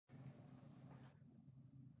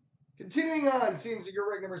Continuing on, seems like your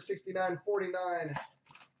rig number 6949.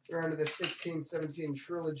 We're on to the 16-17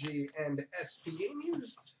 Trilogy and SP game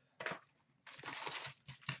used.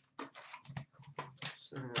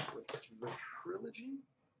 Starting off with the Trilogy.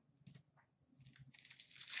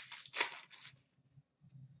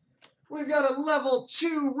 We've got a level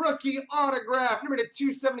 2 rookie autograph, number to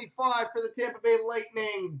 275 for the Tampa Bay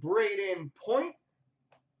Lightning, Braden Point.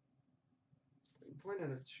 Point out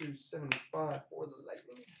of 275 for the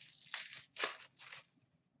Lightning.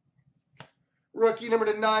 Rookie number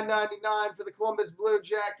to 999 for the Columbus Blue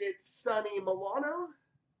Jackets, Sonny Milano.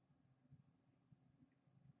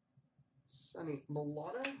 Sonny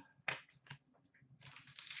Milano.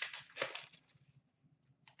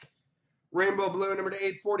 Rainbow Blue number to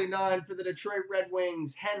 849 for the Detroit Red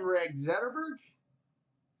Wings, Henrik Zetterberg.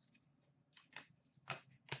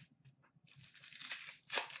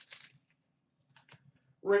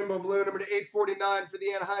 Rainbow Blue number to 849 for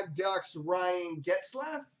the Anaheim Ducks, Ryan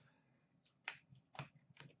Getzlaf.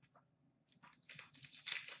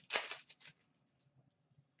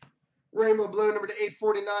 Rainbow Blue number to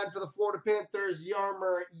 849 for the Florida Panthers,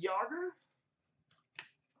 Jaromir Jagr.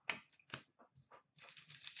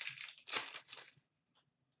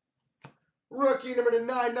 Rookie number to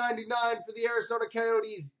 999 for the Arizona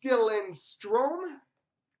Coyotes, Dylan Strome.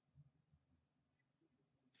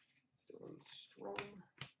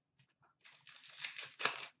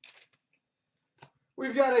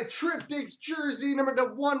 We've got a Triptychs jersey number to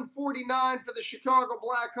 149 for the Chicago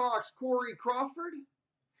Blackhawks, Corey Crawford.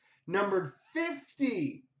 Numbered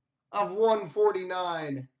 50 of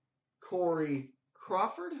 149, Corey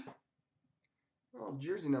Crawford. Well,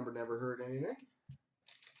 jersey number never hurt anything.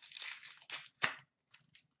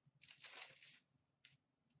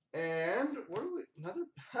 And what are we?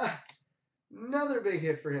 Another big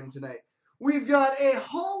hit for him tonight. We've got a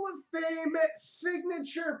Hall of Fame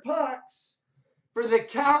signature pucks for the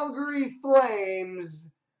Calgary Flames,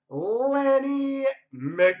 Lenny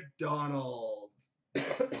McDonald.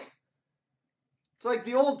 It's like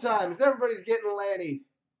the old times. Everybody's getting Lanny.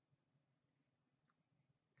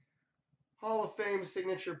 Hall of Fame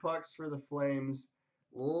signature pucks for the Flames,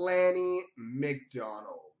 Lanny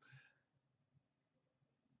McDonald.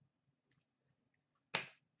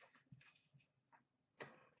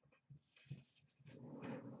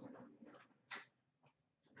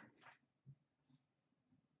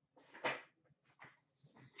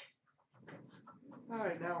 All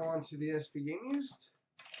right, now on to the SP game used.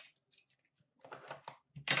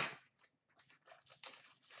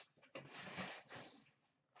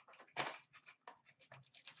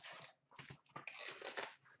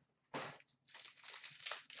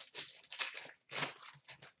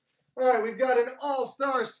 All right, we've got an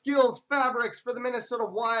All-Star Skills Fabrics for the Minnesota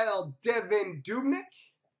Wild, Devin Dubnyk.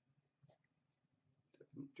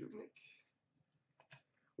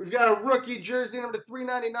 We've got a rookie jersey number to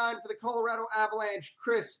 399 for the Colorado Avalanche,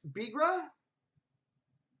 Chris Bigra.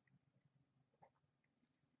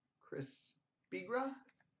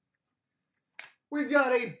 We've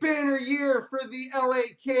got a banner year for the LA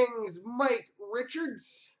Kings, Mike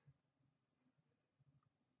Richards.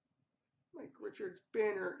 Mike Richards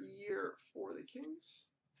banner year for the Kings.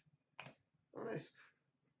 Oh, nice.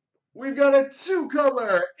 We've got a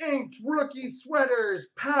 2-color inked rookie sweaters,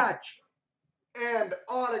 patch and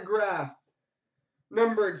autograph.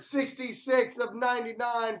 Numbered 66 of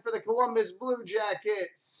 99 for the Columbus Blue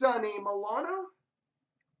Jackets, Sonny Milano.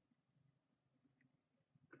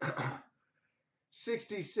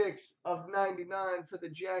 66 of 99 for the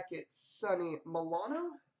Jackets, Sonny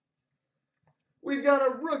Milano. We've got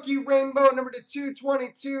a rookie rainbow number to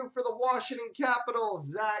 222 for the Washington Capitals,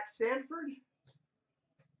 Zach Sanford.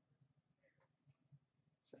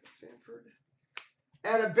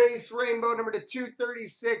 And a base rainbow number to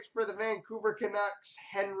 236 for the Vancouver Canucks,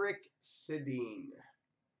 Henrik Sedin.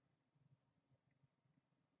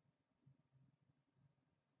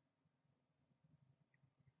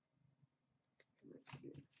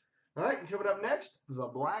 All right, and coming up next, the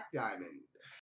Black Diamond.